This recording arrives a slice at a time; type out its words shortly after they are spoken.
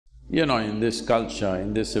In this culture,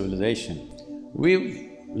 in this civilization, we've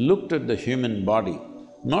looked at the human body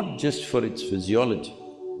not just for its physiology,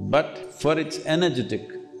 but for its energetic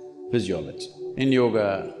physiology. In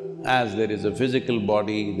yoga, as there is a physical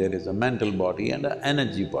body, there is a mental body and an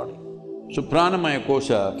energy body. So pranamaya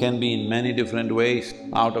kosha can be in many different ways.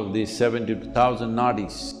 Out of these 72,000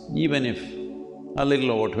 nadis, even if a little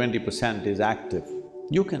over 20% is active,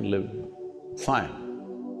 you can live fine.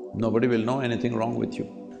 Nobody will know anything wrong with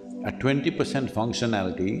you. At 20%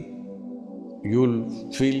 functionality,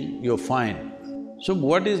 you'll feel you're fine. So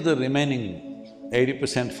what is the remaining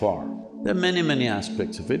 80% for? There are many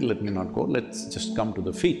aspects of it, let me not go, let's just come to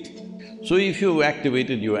the feet. So if you've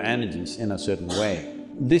activated your energies in a certain way,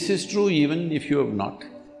 this is true even if you have not.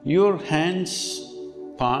 Your hands,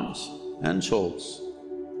 palms and soles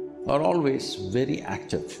are always very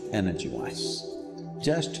active energy-wise.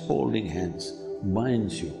 Just holding hands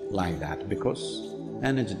binds you like that because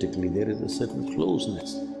energetically there is a certain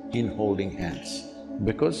closeness in holding hands.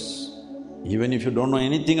 Because even if you don't know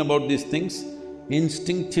anything about these things,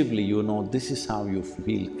 instinctively you know this is how you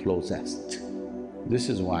feel closest. This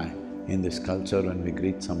is why in this culture when we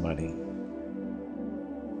greet somebody,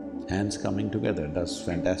 hands coming together does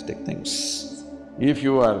fantastic things. If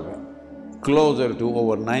you are closer to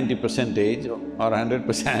over 90% age or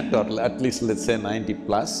 100% or at least let's say 90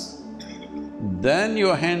 plus, then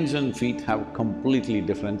your hands and feet have completely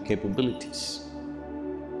different capabilities.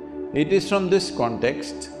 It is from this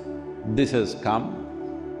context this has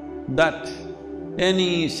come that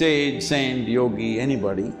any sage, saint, yogi,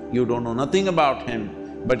 anybody, you don't know nothing about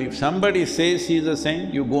him, but if somebody says he's a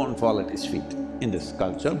saint, you go and fall at his feet in this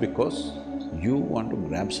culture because you want to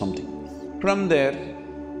grab something. From there,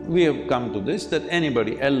 we have come to this that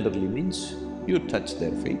anybody elderly means you touch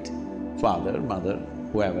their feet, father, mother,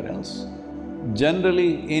 whoever else.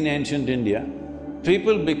 Generally, in ancient India,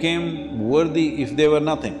 people became worthy if they were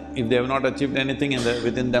nothing, if they have not achieved anything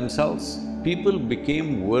within themselves. People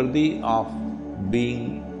became worthy of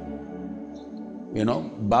being,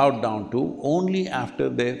 bowed down to only after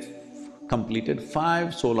they've completed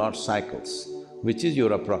 5 solar cycles, which is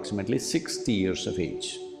you're approximately 60 years of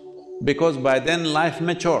age. Because by then life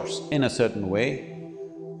matures in a certain way,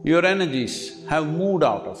 your energies have moved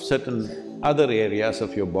out of certain other areas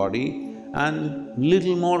of your body and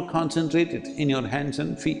little more concentrated in your hands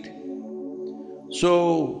and feet.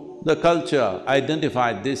 So, the culture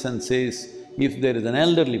identified this and says, if there is an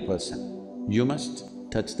elderly person, you must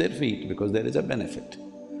touch their feet because there is a benefit.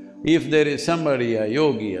 If there is somebody, a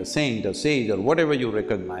yogi, a saint, a sage or whatever you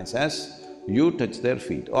recognize as, you touch their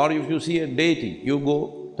feet. Or if you see a deity, you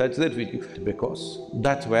go touch their feet because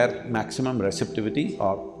that's where maximum receptivity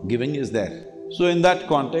or giving is there. So in that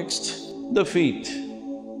context, the feet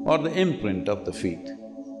or the imprint of the feet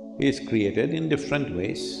is created in different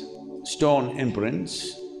ways. Stone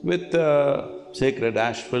imprints with sacred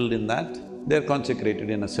ash filled in that, they're consecrated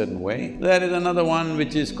in a certain way. There is another one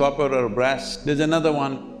which is copper or brass, there's another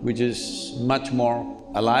one which is much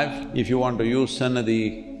more alive. If you want to use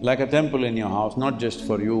Sannadhi like a temple in your house, not just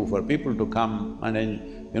for you, for people to come and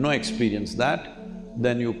then, experience that,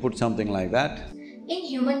 then you put something like that. In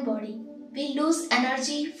human body, we lose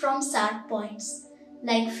energy from sharp points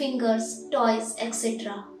like fingers, toys,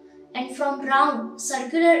 etc. And from round,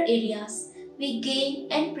 circular areas, we gain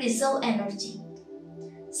and preserve energy.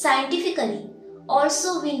 Scientifically,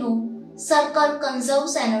 also we know circle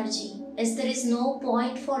conserves energy as there is no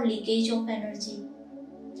point for leakage of energy.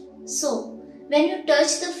 So, when you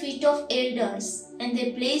touch the feet of elders and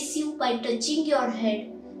they bless you by touching your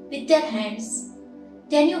head with their hands,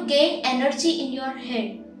 then you gain energy in your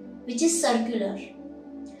head, which is circular.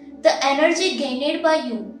 The energy gained by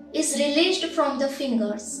you is released from the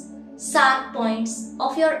fingers, sharp points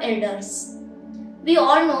of your elders. We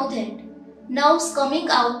all know that nerves coming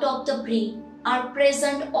out of the brain are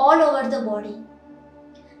present all over the body.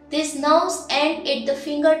 These nerves end at the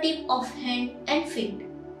fingertip of hand and feet.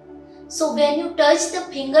 So when you touch the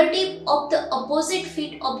fingertip of the opposite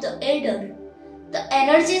feet of the elder, the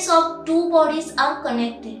energies of two bodies are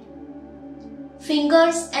connected.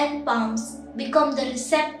 Fingers and palms become the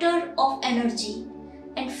receptor of energy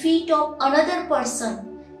and feet of another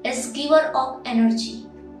person as giver of energy.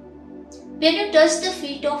 When you touch the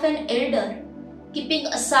feet of an elder, keeping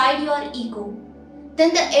aside your ego,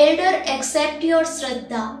 then the elder accepts your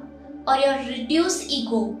shraddha or your reduced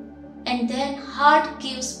ego, and then heart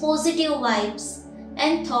gives positive vibes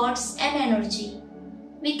and thoughts and energy.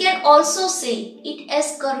 We can also say it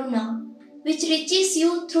as karuna, which reaches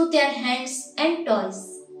you through their hands and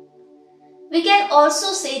toys. We can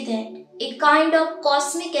also say that a kind of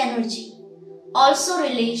cosmic energy also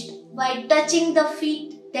released by touching the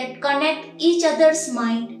feet that connect each other's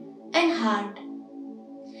mind and heart.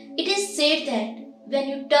 It is said that when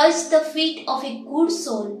you touch the feet of a good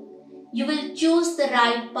soul, you will choose the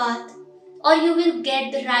right path or you will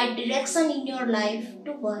get the right direction in your life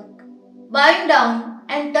to work. Bowing down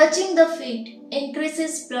and touching the feet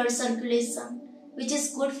increases blood circulation, which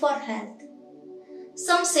is good for health.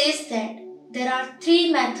 Some says that there are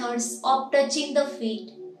 3 methods of touching the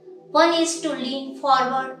feet. One is to lean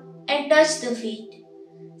forward and touch the feet.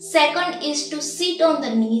 Second is to sit on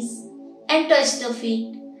the knees and touch the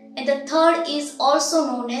feet. And the third is also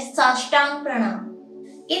known as Saштાંગ Pranam.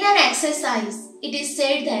 In an exercise, it is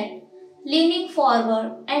said that leaning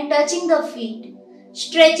forward and touching the feet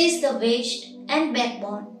stretches the waist and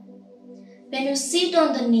backbone. When you sit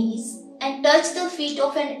on the knees and touch the feet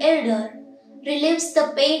of an elder, relieves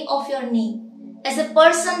the pain of your knee as a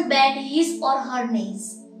person bends his or her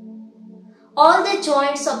knees. All the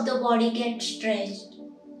joints of the body get stretched.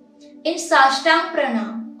 In Saштાંગ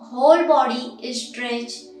Pranam, whole body is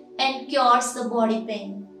stretched and cures the body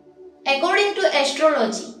pain. According to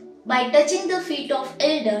astrology, by touching the feet of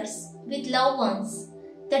elders with loved ones,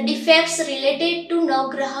 the defects related to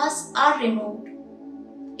Navagrahas are removed.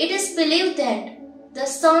 It is believed that the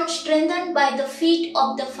sun strengthened by the feet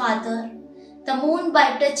of the father, the moon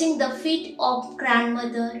by touching the feet of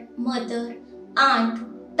grandmother, mother,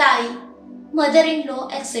 aunt, Thai, mother-in-law,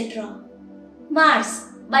 etc. Mars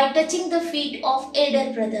by touching the feet of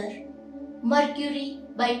elder brother. Mercury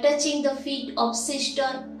by touching the feet of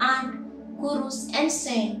sister, aunt, gurus and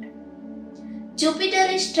saint.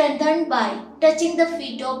 Jupiter is strengthened by touching the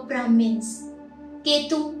feet of Brahmins.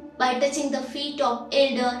 Ketu by touching the feet of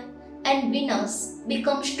elder, and Venus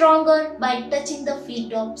becomes stronger by touching the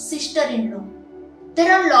feet of sister-in-law.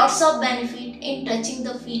 There are lots of benefit in touching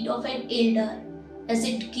the feet of an elder, as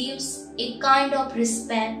it gives a kind of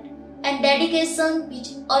respect and dedication which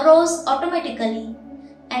arose automatically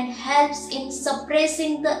and helps in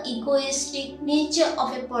suppressing the egoistic nature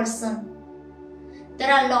of a person.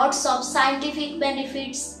 There are lots of scientific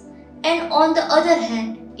benefits, and on the other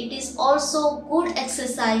hand, it is also good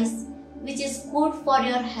exercise which is good for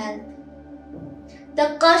your health.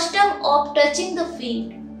 The custom of touching the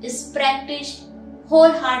feet is practiced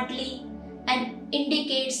wholeheartedly and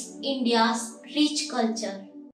indicates India's rich culture.